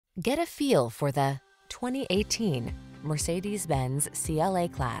Get a feel for the 2018 Mercedes-Benz CLA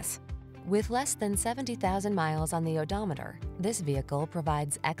Class. With less than 70,000 miles on the odometer, this vehicle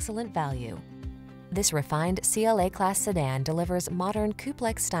provides excellent value. This refined CLA Class sedan delivers modern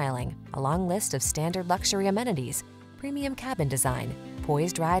coupe-like styling, a long list of standard luxury amenities, premium cabin design,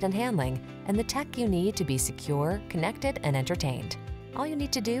 poised ride and handling, and the tech you need to be secure, connected, and entertained. All you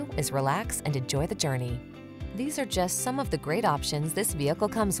need to do is relax and enjoy the journey. These are just some of the great options this vehicle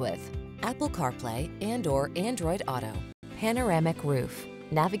comes with: Apple CarPlay and/or Android Auto, panoramic roof,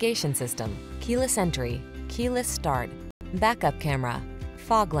 navigation system, keyless entry, keyless start, backup camera,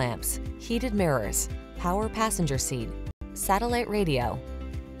 fog lamps, heated mirrors, power passenger seat, satellite radio.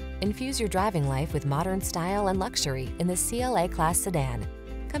 Infuse your driving life with modern style and luxury in the CLA Class sedan.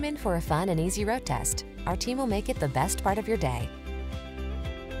 Come in for a fun and easy road test. Our team will make it the best part of your day.